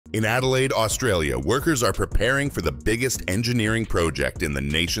In Adelaide, Australia, workers are preparing for the biggest engineering project in the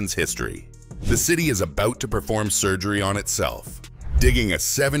nation's history. The city is about to perform surgery on itself, digging a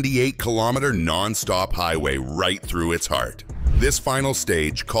 78-kilometer non-stop highway right through its heart. This final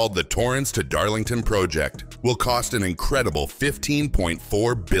stage, called the Torrens to Darlington project, will cost an incredible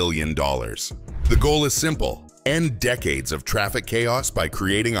 $15.4 billion. The goal is simple: end decades of traffic chaos by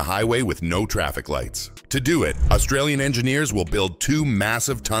creating a highway with no traffic lights. To do it, Australian engineers will build 2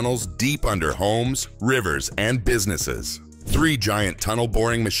 massive tunnels deep under homes, rivers, and businesses. 3 giant tunnel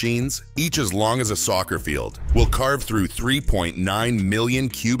boring machines, each as long as a soccer field, will carve through 3.9 million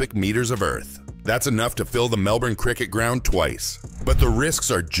cubic meters of earth. That's enough to fill the Melbourne cricket ground twice. But the risks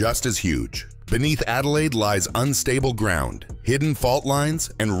are just as huge. Beneath Adelaide lies unstable ground, hidden fault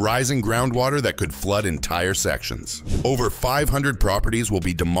lines, and rising groundwater that could flood entire sections. Over 500 properties will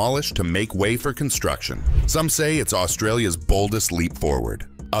be demolished to make way for construction. Some say it's Australia's boldest leap forward.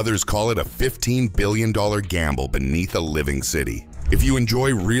 Others call it a $15 billion gamble beneath a living city. If you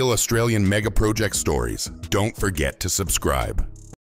enjoy real Australian mega project stories, don't forget to subscribe.